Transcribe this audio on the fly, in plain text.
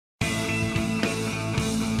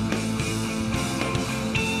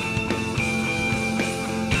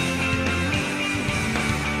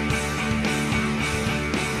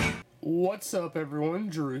What's up everyone,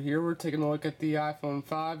 Drew here. We're taking a look at the iPhone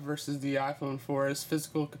 5 versus the iPhone 4S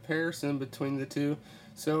physical comparison between the two.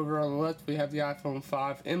 So over on the left we have the iPhone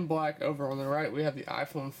 5 in black, over on the right we have the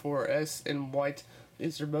iPhone 4S in white.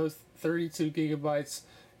 These are both 32 gigabytes,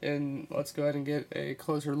 and let's go ahead and get a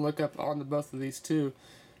closer look up on both of these two.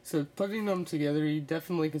 So putting them together, you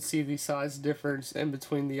definitely can see the size difference in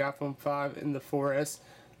between the iPhone 5 and the 4S.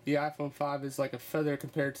 The iPhone 5 is like a feather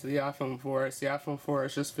compared to the iPhone 4S. The iPhone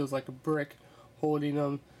 4S just feels like a brick holding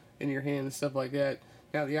them in your hand and stuff like that.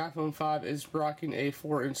 Now the iPhone 5 is rocking a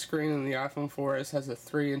 4-inch screen and the iPhone 4S has a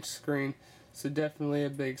 3-inch screen. So definitely a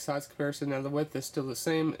big size comparison. Now the width is still the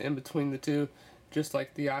same in between the two, just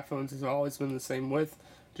like the iPhones has always been the same width.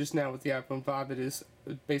 Just now with the iPhone 5 it is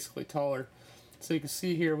basically taller. So you can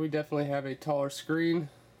see here we definitely have a taller screen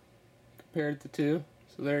compared to the two.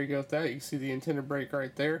 So there you go with that. You can see the antenna break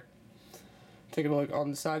right there. Taking a look on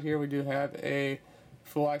the side here, we do have a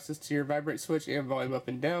full access to your vibrate switch and volume up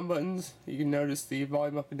and down buttons. You can notice the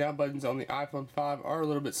volume up and down buttons on the iPhone 5 are a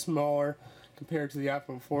little bit smaller compared to the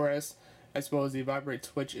iPhone 4S, as well as the vibrate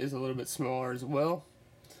switch is a little bit smaller as well.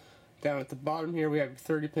 Down at the bottom here we have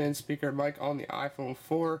a 30-pin speaker and mic on the iPhone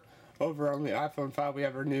 4. Over on the iPhone 5 we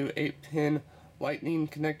have our new 8-pin lightning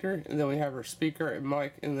connector, and then we have our speaker and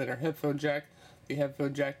mic, and then our headphone jack. The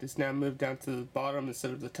headphone jack is now moved down to the bottom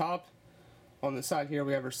instead of the top. On the side here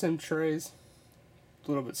we have our SIM trays, a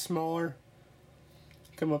little bit smaller.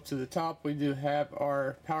 Come up to the top, we do have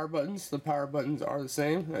our power buttons. The power buttons are the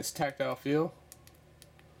same, nice tactile feel.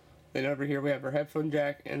 Then over here we have our headphone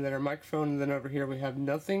jack, and then our microphone, and then over here we have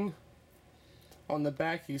nothing. On the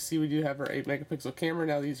back you see we do have our 8 megapixel camera.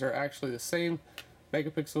 Now these are actually the same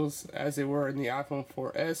megapixels as they were in the iPhone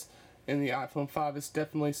 4S. In the iPhone 5 it's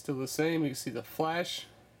definitely still the same. You can see the flash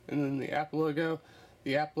and then the Apple logo.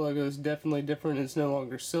 The Apple logo is definitely different. It's no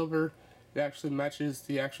longer silver. It actually matches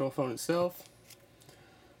the actual phone itself.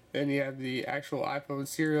 Then you have the actual iPhone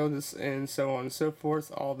serial and so on and so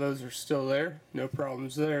forth. All those are still there. No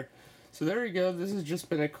problems there. So there you go. This has just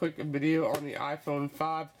been a quick video on the iPhone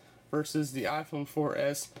 5 versus the iPhone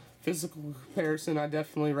 4S physical comparison. I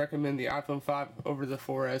definitely recommend the iPhone 5 over the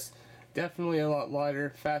 4S. Definitely a lot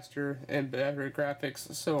lighter, faster, and better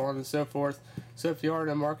graphics, so on and so forth. So if you are in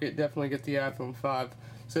the market, definitely get the iPhone 5.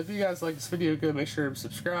 So if you guys like this video, go make sure to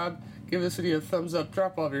subscribe, give this video a thumbs up,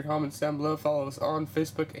 drop all of your comments down below, follow us on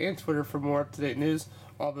Facebook and Twitter for more up-to-date news.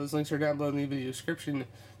 All those links are down below in the video description.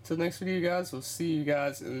 Till next video guys, we'll see you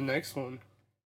guys in the next one.